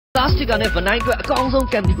Plastic and vinyl accounts on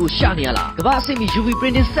chemical shaniala. The Vasimi UV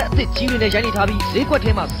printing set the Chiwi Jani Tabi,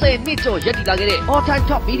 Zequatema, say Nito Yeti Lagere, all time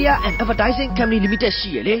top media and advertising company limited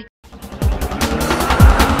Shiele.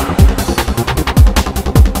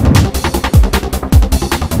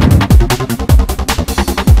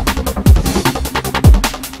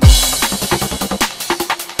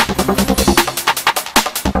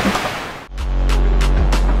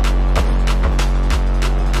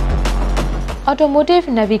 Automotive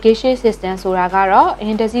navigation system ဆိုတာကတော့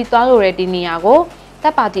industry သွားလို့ရတဲ့နေရာကိုတ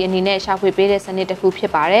ပ်ပါတီအနေနဲ့ရှာဖွေပေးတဲ့စနစ်တစ်ခုဖြ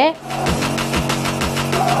စ်ပါတယ်။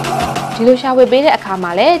ဒီလိုရှာဖွေပေးတဲ့အခါ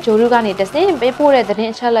မှာလည်းဂျိုရူကနေတဆင့်ပေးပို့တဲ့သတ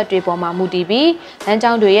င်းအချက်အလက်တွေပေါ်မှာမူတည်ပြီးလမ်း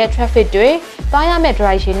ကြောင်းတွေရဲ့ traffic တွေသွားရမယ့်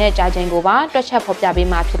direction နဲ့ကြာချိန်ကိုပါတွက်ချက်ဖော်ပြပေး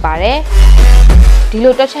မှာဖြစ်ပါတယ်။ဒီ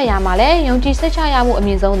လိုတွက်ချက်ရမှာလည်းယုံကြည်စိတ်ချရမှုအ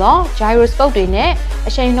မြင့်ဆုံးသော gyroscope တွေနဲ့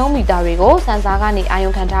အရှိန်နှုန်းမီတာတွေကိုစင်ဆာကနေအာ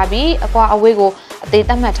ရုံခံထားပြီးအကွာအဝေးကိုအသေးသ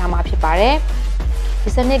တ်မှတ်ထားမှာဖြစ်ပါတယ်။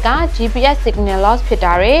ဒီစနစ်က GPS signal loss ဖြစ်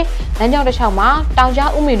တာတွေလမ်းကြောင်းတစ်လျှောက်မှာတောင်ကြား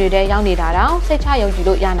ဥမင်တွေထဲရောက်နေတာတောင်စိတ်ချယုံကြည်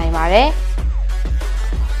လို့ရနိုင်ပါတယ်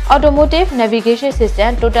။ Automotive navigation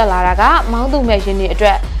system တိုးတက်လာတာကမောင်းသူမဲ့ယာဉ်တွေအတွ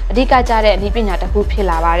က်အဓိကကျတဲ့နည်းပညာတစ်ခုဖြစ်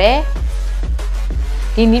လာပါတယ်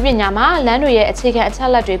။ဒီနည်းပညာမှာလမ်းတွေရဲ့အခြေခံအချက်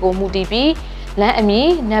အလက်တွေကိုမူတည်ပြီးလမ်းအမည်၊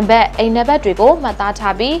နံပါတ်၊အိမ်နံပါတ်တွေကိုမှတ်သား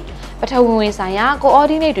ထားပြီးပထဝီဝင်ဆိုင်ရာ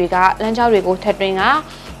coordinate တွေကလမ်းကြောင်းတွေကိုထပ်သွင်းက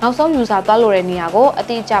နောက်ဆုံး user သွားလို့တဲ့နေရာကိုအ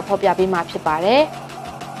တိအကျဖော်ပြပေးမှာဖြစ်ပါတယ်။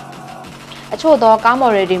အချို့သောကား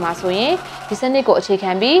မော်ဒယ်တွေမှာဆိုရင်ဒီစနစ်ကိုအခြေ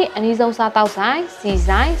ခံပြီးအနည်းဆုံးစားတောက်ဆိုင်၊စီ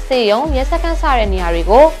ဆိုင်၊စေယုံ၊ရဲစခန်းစတဲ့နေရာတွေ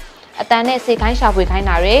ကိုအတန်နဲ့စေခိုင်းရှာဖွေခိုင်း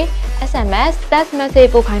တာတွေ SMS text message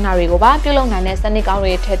ပို့ခိုင်းတာတွေကိုပါပြုလုပ်နိုင်တဲ့စနစ်ကောင်း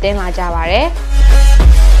တွေထည့်သွင်းလာကြပါတယ်။